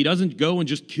 And then he doesn't go and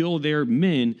just kill their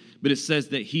men, but it says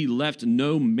that he left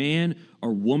no man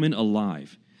or woman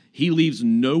alive. He leaves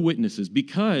no witnesses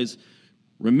because,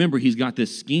 remember, he's got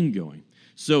this scheme going.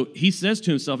 So he says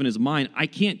to himself in his mind, I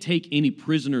can't take any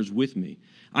prisoners with me.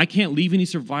 I can't leave any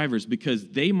survivors because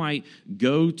they might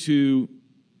go to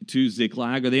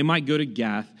Ziklag, or they might go to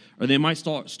Gath, or they might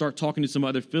start talking to some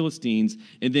other Philistines,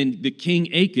 and then the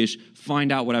king Achish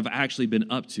find out what I've actually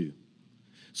been up to.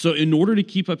 So in order to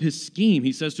keep up his scheme,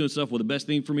 he says to himself, well, the best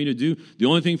thing for me to do, the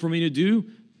only thing for me to do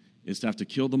is to have to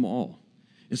kill them all.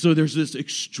 And so there's this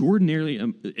extraordinary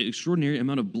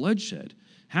amount of bloodshed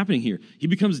happening here. He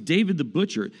becomes David the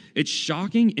butcher. It's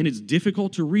shocking and it's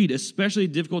difficult to read, especially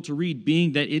difficult to read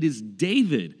being that it is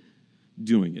David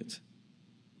doing it.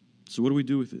 So what do we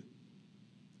do with it?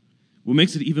 What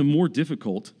makes it even more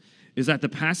difficult is that the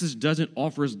passage doesn't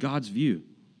offer us God's view.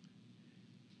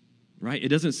 Right? It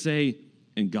doesn't say,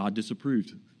 and God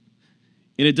disapproved.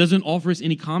 And it doesn't offer us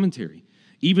any commentary.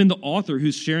 Even the author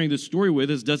who's sharing this story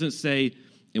with us doesn't say,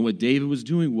 and what David was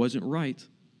doing wasn't right.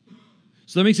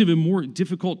 So that makes it even more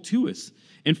difficult to us.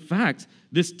 In fact,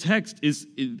 this text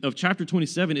of chapter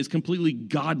 27 is completely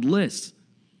godless.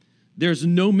 There's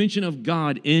no mention of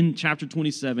God in chapter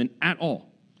 27 at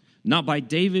all. Not by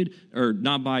David, or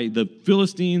not by the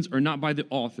Philistines, or not by the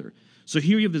author. So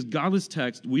here you have this godless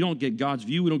text. We don't get God's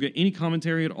view. We don't get any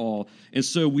commentary at all. And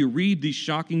so we read this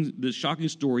shocking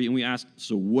story, and we ask,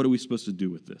 so what are we supposed to do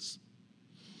with this?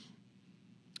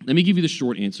 Let me give you the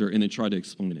short answer and then try to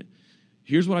explain it.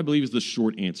 Here's what I believe is the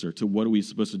short answer to what are we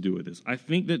supposed to do with this. I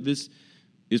think that this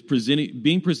is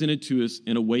being presented to us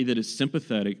in a way that is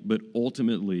sympathetic, but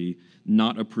ultimately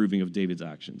not approving of David's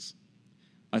actions.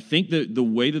 I think that the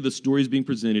way that the story is being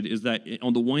presented is that,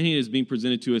 on the one hand, it's being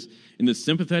presented to us in the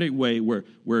sympathetic way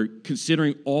where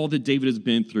considering all that David has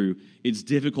been through, it's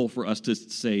difficult for us to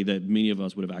say that many of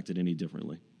us would have acted any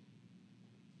differently.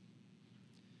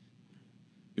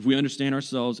 If we understand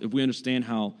ourselves, if we understand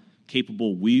how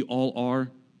capable we all are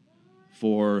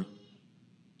for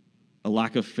a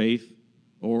lack of faith,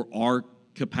 or our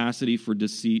capacity for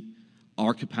deceit,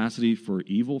 our capacity for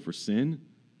evil, for sin,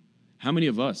 how many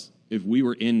of us if we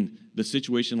were in the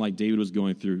situation like David was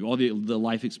going through, all the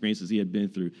life experiences he had been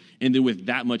through, and then with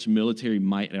that much military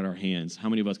might at our hands, how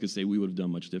many of us could say we would have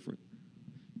done much different?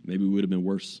 Maybe we would have been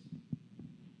worse.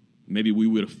 Maybe we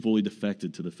would have fully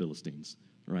defected to the Philistines,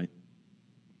 right?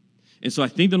 And so I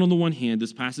think that on the one hand,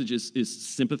 this passage is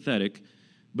sympathetic,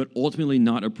 but ultimately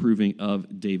not approving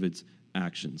of David's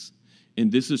actions.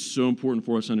 And this is so important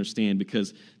for us to understand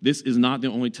because this is not the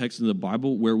only text in the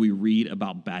Bible where we read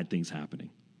about bad things happening.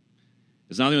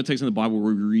 It's not the only text in the Bible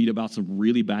where we read about some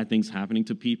really bad things happening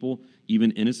to people,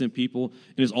 even innocent people.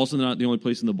 And it's also not the only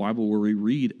place in the Bible where we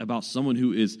read about someone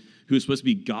who is supposed to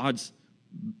be God's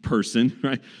person,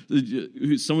 right?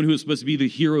 Someone who is supposed to be the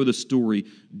hero of the story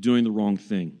doing the wrong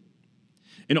thing.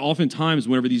 And oftentimes,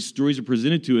 whenever these stories are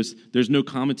presented to us, there's no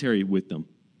commentary with them,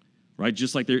 right?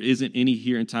 Just like there isn't any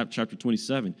here in chapter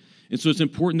 27. And so it's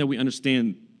important that we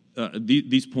understand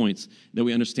these points, that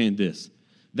we understand this,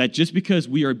 that just because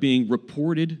we are being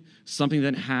reported something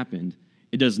that happened,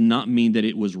 it does not mean that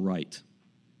it was right.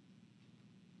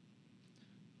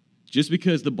 Just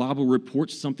because the Bible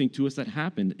reports something to us that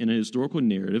happened in a historical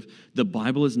narrative, the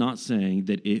Bible is not saying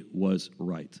that it was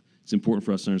right. It's important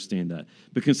for us to understand that.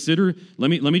 But consider, let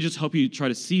me just help you try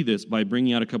to see this by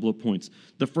bringing out a couple of points.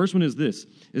 The first one is this,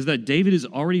 is that David is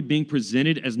already being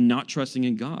presented as not trusting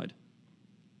in God.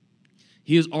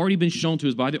 He has already been shown to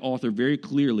us by the author very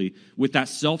clearly with that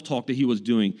self-talk that he was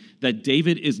doing, that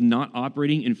David is not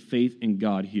operating in faith in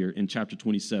God here in chapter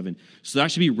 27. So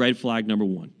that should be red flag number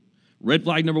one. Red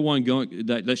flag number one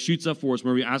that shoots up for us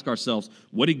where we ask ourselves,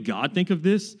 what did God think of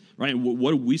this? Right? And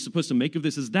what are we supposed to make of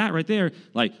this? Is that right there?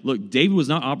 Like, look, David was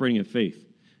not operating in faith.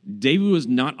 David was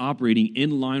not operating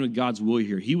in line with God's will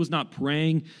here. He was not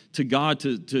praying to God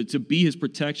to be his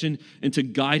protection and to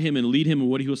guide him and lead him in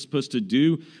what he was supposed to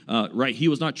do. Right? He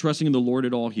was not trusting in the Lord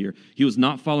at all here. He was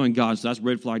not following God. So that's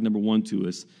red flag number one to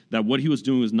us, that what he was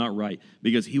doing was not right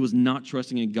because he was not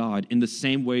trusting in God in the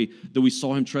same way that we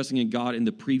saw him trusting in God in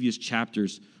the previous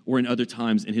chapters or in other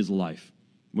times in his life,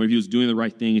 where he was doing the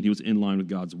right thing and he was in line with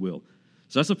God's will.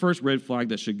 So that's the first red flag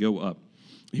that should go up.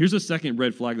 Here's a second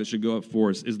red flag that should go up for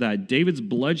us, is that David's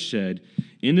bloodshed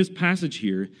in this passage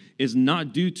here is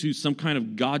not due to some kind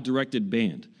of God-directed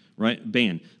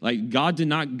ban. Like, God did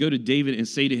not go to David and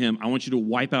say to him, I want you to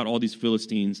wipe out all these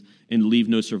Philistines and leave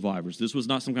no survivors. This was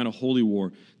not some kind of holy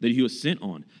war that he was sent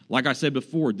on. Like I said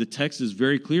before, the text is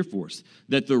very clear for us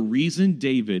that the reason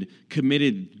David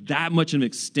committed that much of an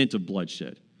extent of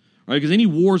bloodshed, right? Because any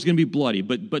war is going to be bloody,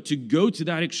 but to go to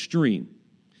that extreme,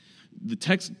 the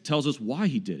text tells us why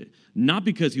he did it. Not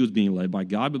because he was being led by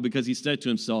God, but because he said to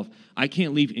himself, I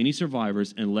can't leave any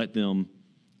survivors and let them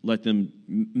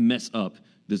mess up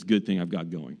this good thing I've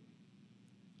got going.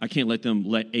 I can't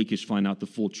let Achish find out the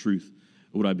full truth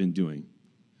of what I've been doing.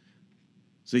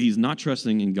 So he's not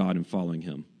trusting in God and following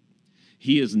him.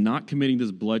 He is not committing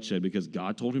this bloodshed because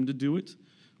God told him to do it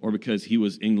or because he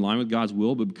was in line with God's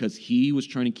will, but because he was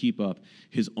trying to keep up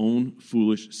his own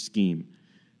foolish scheme.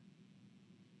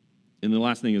 And the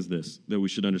last thing is this, that we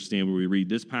should understand when we read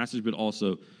this passage, but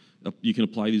also you can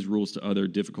apply these rules to other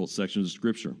difficult sections of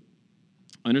Scripture.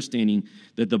 Understanding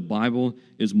that the Bible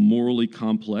is morally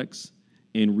complex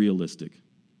and realistic.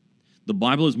 The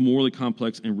Bible is morally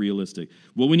complex and realistic.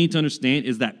 What we need to understand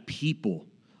is that people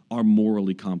are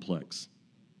morally complex.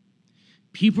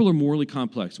 People are morally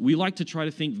complex. We like to try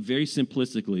to think very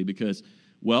simplistically because,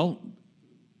 well,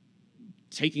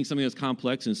 taking something that's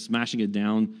complex and smashing it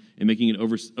down and making it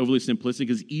overly simplistic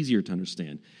is easier to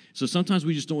understand. So sometimes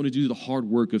we just don't want to do the hard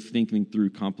work of thinking through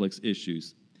complex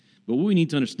issues. But what we need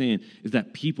to understand is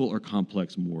that people are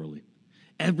complex morally.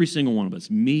 Every single one of us,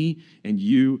 me and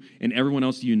you and everyone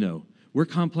else you know, we're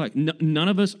complex. None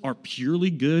of us are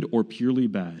purely good or purely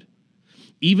bad.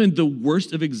 Even the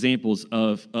worst of examples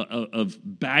of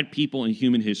bad people in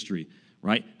human history,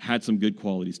 right, had some good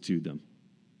qualities to them.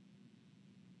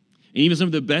 And even some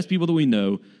of the best people that we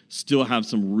know still have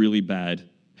some really bad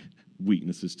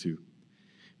weaknesses too.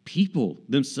 People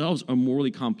themselves are morally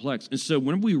complex. And so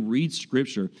whenever we read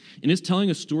Scripture, and it's telling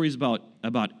us stories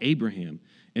about Abraham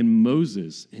and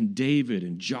Moses and David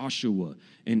and Joshua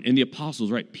and the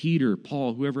apostles, right? Peter,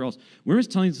 Paul, whoever else. Whenever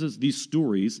it's telling us these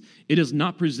stories, it does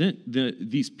not present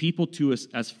these people to us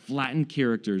as flattened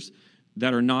characters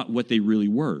that are not what they really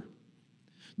were.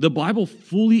 The Bible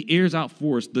fully airs out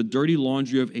for us the dirty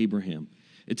laundry of Abraham.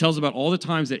 It tells about all the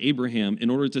times that Abraham, in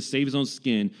order to save his own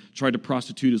skin, tried to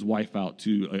prostitute his wife out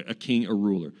to a king, a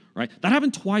ruler, right? That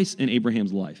happened twice in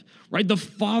Abraham's life, right? The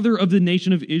father of the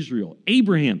nation of Israel,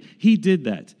 Abraham, he did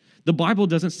that. The Bible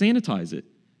doesn't sanitize it.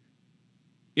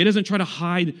 It doesn't try to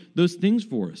hide those things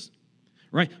for us,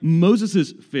 right?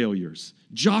 Moses' failures,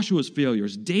 Joshua's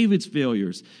failures, David's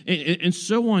failures, and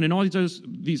so on, and all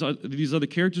these other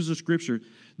characters of Scripture.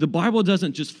 The Bible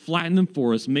doesn't just flatten them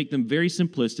for us, make them very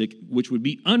simplistic, which would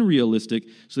be unrealistic,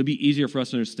 so it'd be easier for us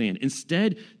to understand.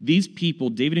 Instead, these people,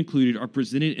 David included, are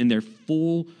presented in their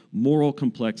full moral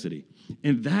complexity.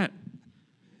 And that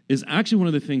is actually one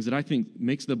of the things that I think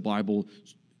makes the Bible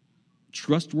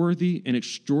trustworthy and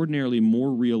extraordinarily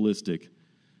more realistic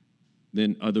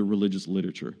than other religious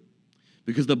literature.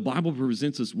 Because the Bible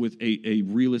presents us with a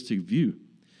realistic view.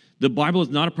 The Bible is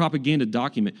not a propaganda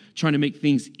document trying to make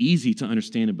things easy to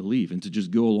understand and believe and to just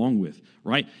go along with,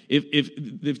 right?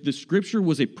 If the Scripture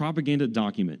was a propaganda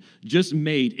document just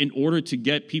made in order to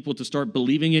get people to start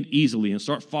believing it easily and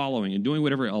start following and doing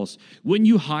whatever else, wouldn't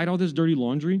you hide all this dirty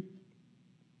laundry?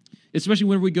 Especially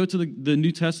whenever we go to the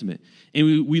New Testament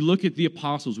and we look at the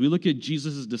apostles, we look at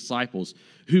Jesus' disciples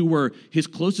who were his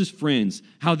closest friends,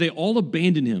 how they all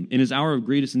abandoned him in his hour of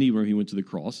greatest need when he went to the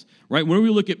cross, right? When we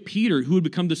look at Peter, who had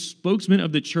become the spokesman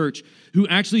of the church, who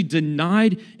actually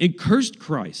denied and cursed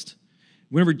Christ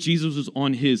whenever Jesus was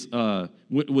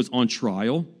on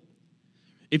trial.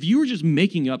 If you were just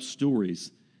making up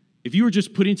stories, if you were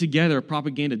just putting together a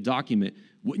propaganda document,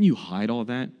 wouldn't you hide all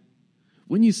that?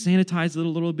 Wouldn't you sanitize it a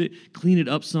little bit, clean it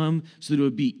up some so that it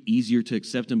would be easier to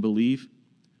accept and believe?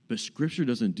 But Scripture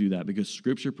doesn't do that because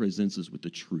Scripture presents us with the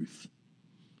truth.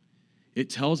 It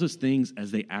tells us things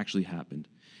as they actually happened.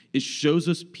 It shows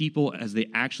us people as they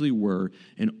actually were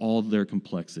in all their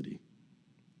complexity.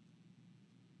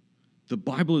 The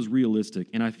Bible is realistic,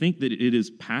 and I think that it is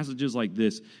passages like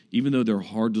this, even though they're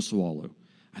hard to swallow.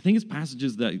 I think it's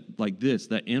passages like this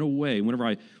that, in a way, whenever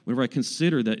I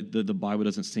consider that the Bible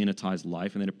doesn't sanitize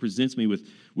life and that it presents me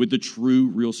with the true,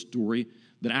 real story,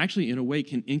 that actually, in a way,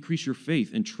 can increase your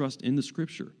faith and trust in the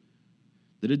Scripture,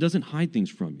 that it doesn't hide things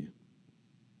from you.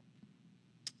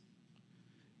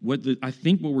 I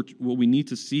think what we need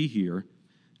to see here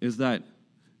is that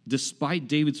despite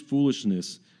David's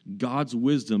foolishness, God's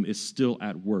wisdom is still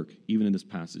at work, even in this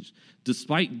passage.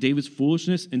 Despite David's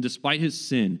foolishness and despite his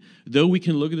sin, though we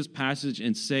can look at this passage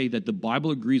and say that the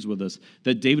Bible agrees with us,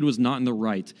 that David was not in the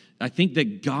right, I think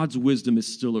that God's wisdom is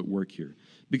still at work here.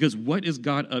 Because what is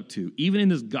God up to? Even in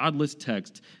this godless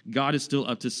text, God is still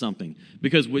up to something.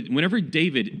 Because whenever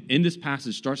David, in this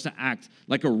passage, starts to act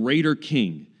like a raider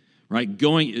king, right?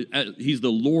 He's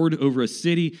the Lord over a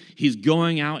city. He's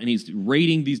going out and he's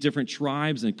raiding these different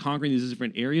tribes and conquering these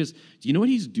different areas. Do you know what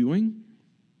he's doing?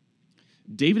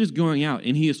 David is going out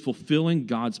and he is fulfilling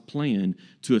God's plan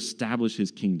to establish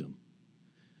his kingdom.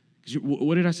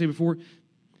 What did I say before?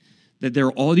 That there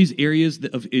are all these areas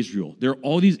of Israel. There are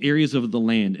all these areas of the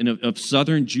land and of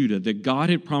southern Judah that God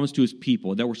had promised to his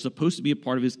people that were supposed to be a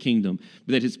part of his kingdom,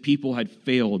 but that his people had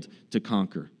failed to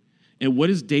conquer. And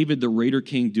what is David, the raider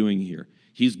king, doing here?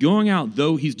 He's going out,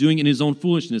 though he's doing it in his own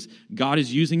foolishness, God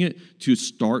is using it to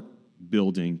start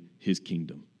building his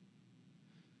kingdom.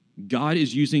 God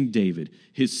is using David,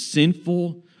 his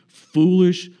sinful,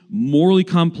 foolish, morally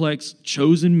complex,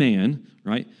 chosen man,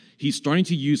 right? He's starting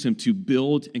to use him to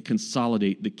build and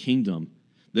consolidate the kingdom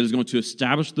that is going to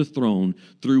establish the throne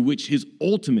through which his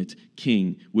ultimate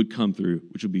king would come through,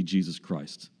 which would be Jesus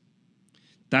Christ.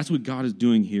 That's what God is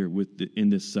doing here in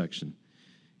this section.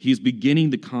 He is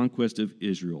beginning the conquest of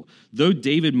Israel. Though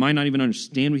David might not even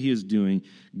understand what he is doing,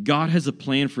 God has a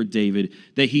plan for David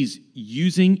that he's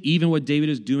using even what David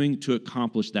is doing to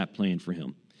accomplish that plan for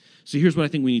him. So here's what I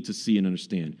think we need to see and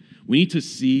understand. We need to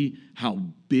see how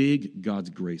big God's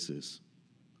grace is.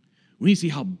 We need to see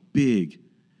how big,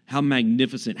 how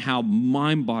magnificent, how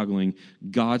mind-boggling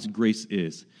God's grace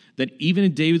is. That even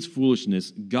in David's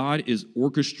foolishness, God is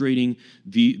orchestrating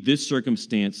this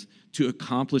circumstance to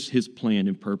accomplish his plan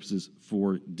and purposes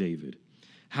for David.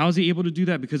 How is he able to do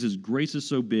that? Because his grace is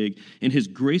so big, and his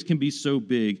grace can be so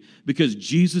big because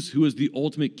Jesus, who is the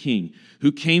ultimate king,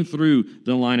 who came through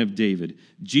the line of David,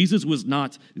 Jesus was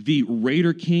not the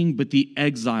raider king, but the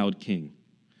exiled king,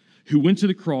 who went to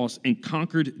the cross and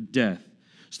conquered death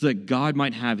so that God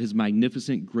might have his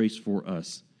magnificent grace for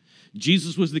us.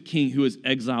 Jesus was the king who was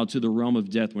exiled to the realm of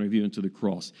death when he went to the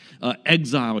cross,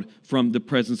 exiled from the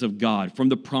presence of God, from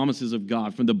the promises of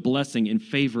God, from the blessing and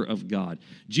favor of God.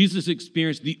 Jesus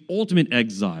experienced the ultimate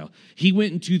exile. He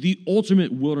went into the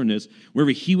ultimate wilderness where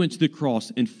he went to the cross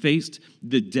and faced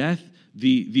the death,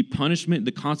 the punishment,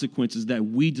 the consequences that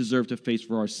we deserve to face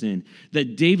for our sin,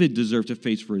 that David deserved to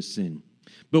face for his sin.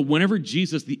 But whenever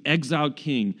Jesus, the exiled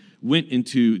king, went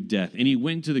into death and he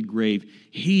went into the grave,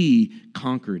 he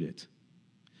conquered it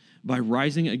by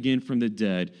rising again from the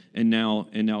dead and now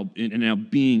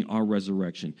being our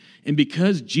resurrection. And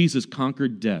because Jesus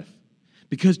conquered death,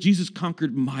 Because Jesus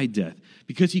conquered my death,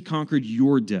 because he conquered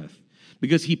your death,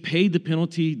 because he paid the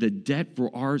penalty, the debt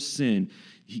for our sin,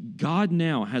 God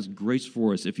now has grace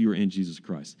for us if you are in Jesus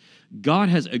Christ. God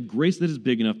has a grace that is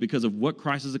big enough because of what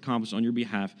Christ has accomplished on your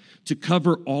behalf to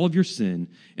cover all of your sin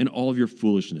and all of your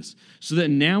foolishness. So that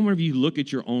now whenever you look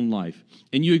at your own life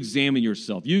and you examine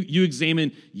yourself, you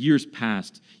examine years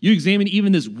past, you examine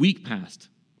even this week past,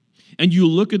 and you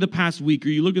look at the past week or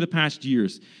you look at the past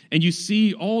years and you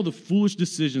see all the foolish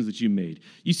decisions that you made.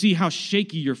 You see how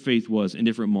shaky your faith was in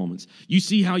different moments. You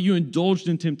see how you indulged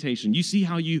in temptation. You see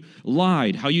how you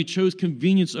lied, how you chose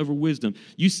convenience over wisdom.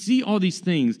 You see all these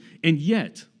things, and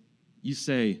yet you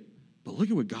say, but look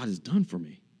at what God has done for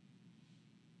me.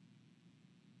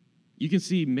 You can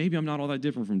see maybe I'm not all that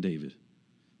different from David.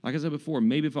 Like I said before,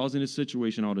 maybe if I was in this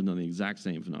situation, I would have done the exact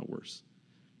same, if not worse.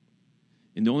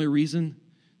 And the only reason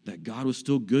that God was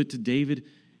still good to David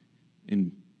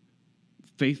and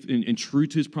faith and true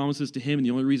to his promises to him, and the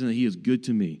only reason that he is good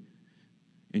to me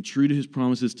and true to his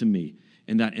promises to me,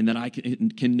 and that I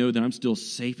can know that I'm still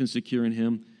safe and secure in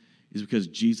him, is because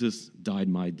Jesus died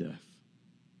my death.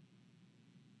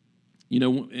 You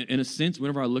know, in a sense,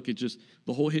 whenever I look at just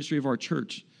the whole history of our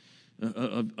church,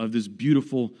 of this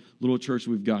beautiful little church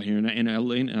we've got here, and I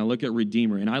look at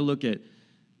Redeemer, and I look at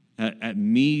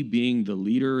me being the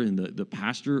leader and the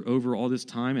pastor over all this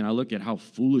time, and I look at how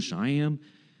foolish I am,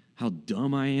 how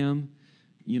dumb I am,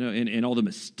 you know, and all the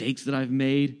mistakes that I've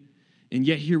made, and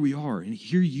yet here we are, and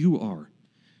here you are,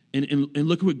 and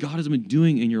look at what God has been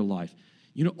doing in your life.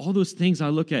 You know, all those things I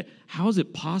look at, how is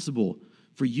it possible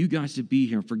for you guys to be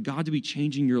here, and for God to be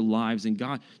changing your lives, and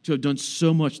God to have done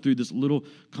so much through this little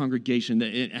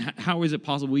congregation? How is it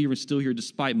possible we are still here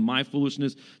despite my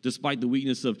foolishness, despite the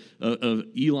weakness of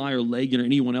Eli or Lagan or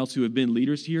anyone else who have been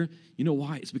leaders here? You know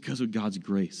why? It's because of God's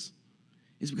grace.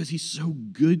 It's because he's so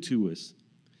good to us.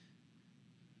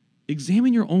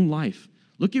 Examine your own life.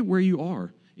 Look at where you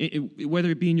are, whether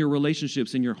it be in your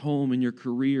relationships, in your home, in your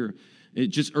career,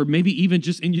 or maybe even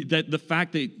just in the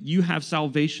fact that you have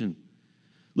salvation.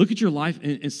 Look at your life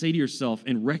and say to yourself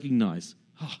and recognize,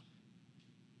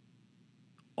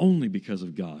 only because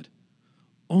of God,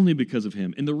 only because of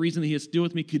him. And the reason that he is still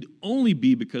with me could only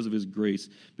be because of his grace,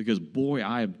 because, boy,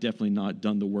 I have definitely not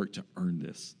done the work to earn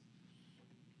this.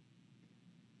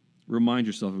 Remind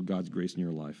yourself of God's grace in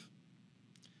your life.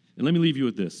 And let me leave you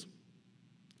with this.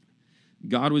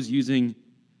 God was using,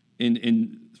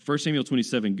 in 1 Samuel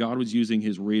 27, God was using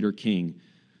his raider king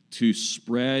to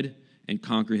spread and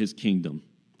conquer his kingdom.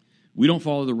 We don't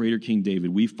follow the raider king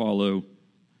David. We follow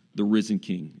the risen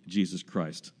king, Jesus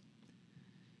Christ.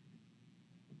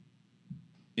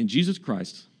 And Jesus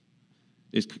Christ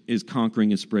is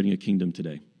conquering and spreading a kingdom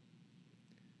today.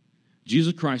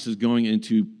 Jesus Christ is going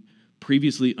into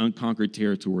previously unconquered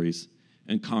territories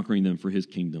and conquering them for his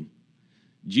kingdom.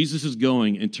 Jesus is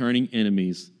going and turning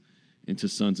enemies into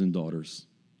sons and daughters,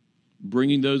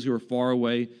 bringing those who are far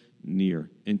away near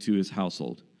into his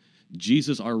household.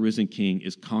 Jesus, our risen king,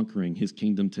 is conquering his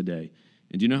kingdom today.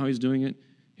 And do you know how he's doing it?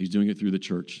 He's doing it through the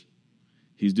church.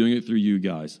 He's doing it through you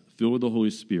guys, filled with the Holy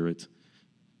Spirit,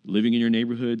 living in your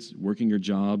neighborhoods, working your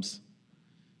jobs,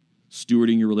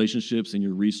 stewarding your relationships and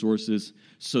your resources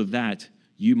so that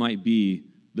you might be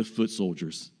the foot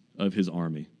soldiers of his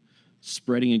army,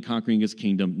 spreading and conquering his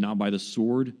kingdom, not by the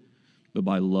sword, but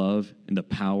by love and the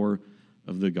power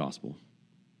of the gospel.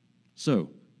 So,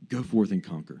 go forth and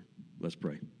conquer. Let's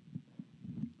pray.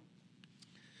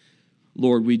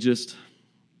 Lord, we just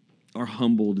are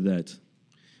humbled that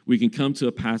we can come to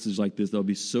a passage like this that will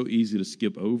be so easy to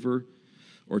skip over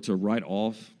or to write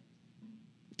off,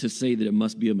 to say that it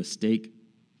must be a mistake.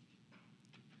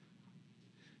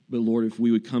 But Lord, if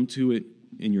we would come to it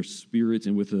in your spirit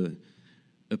and with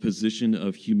a position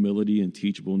of humility and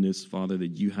teachableness, Father,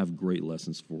 that you have great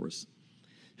lessons for us.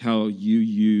 How you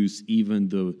use even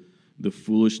the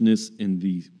foolishness and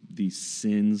the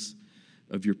sins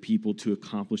of your people to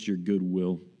accomplish your good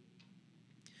will.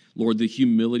 Lord, the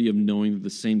humility of knowing that the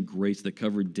same grace that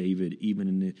covered David,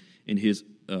 even in his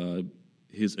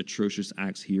atrocious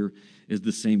acts here, is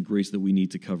the same grace that we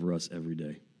need to cover us every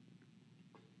day.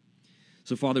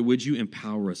 So, Father, would you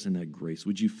empower us in that grace?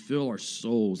 Would you fill our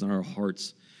souls and our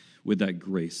hearts with that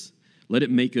grace? Let it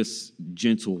make us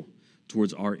gentle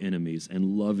towards our enemies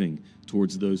and loving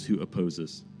towards those who oppose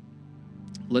us.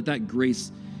 Let that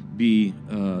grace be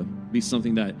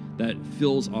something that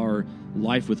fills our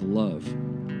life with love,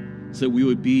 so that we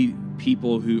would be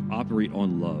people who operate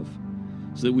on love,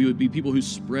 so that we would be people who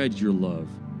spread your love,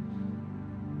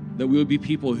 that we would be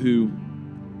people who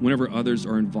whenever others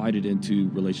are invited into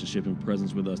relationship and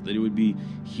presence with us, that it would be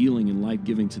healing and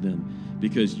life-giving to them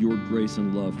because your grace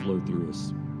and love flow through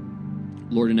us.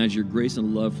 Lord, and as your grace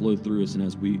and love flow through us, and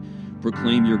as we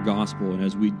proclaim your gospel, and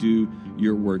as we do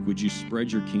your work, would you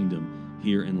spread your kingdom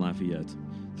here in Lafayette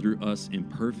through us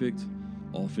imperfect,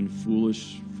 often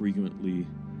foolish, frequently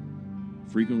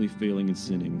failing and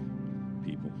sinning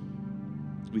people.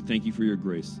 We thank you for your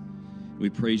grace. We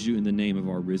praise you in the name of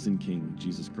our risen King,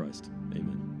 Jesus Christ.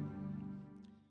 Amen.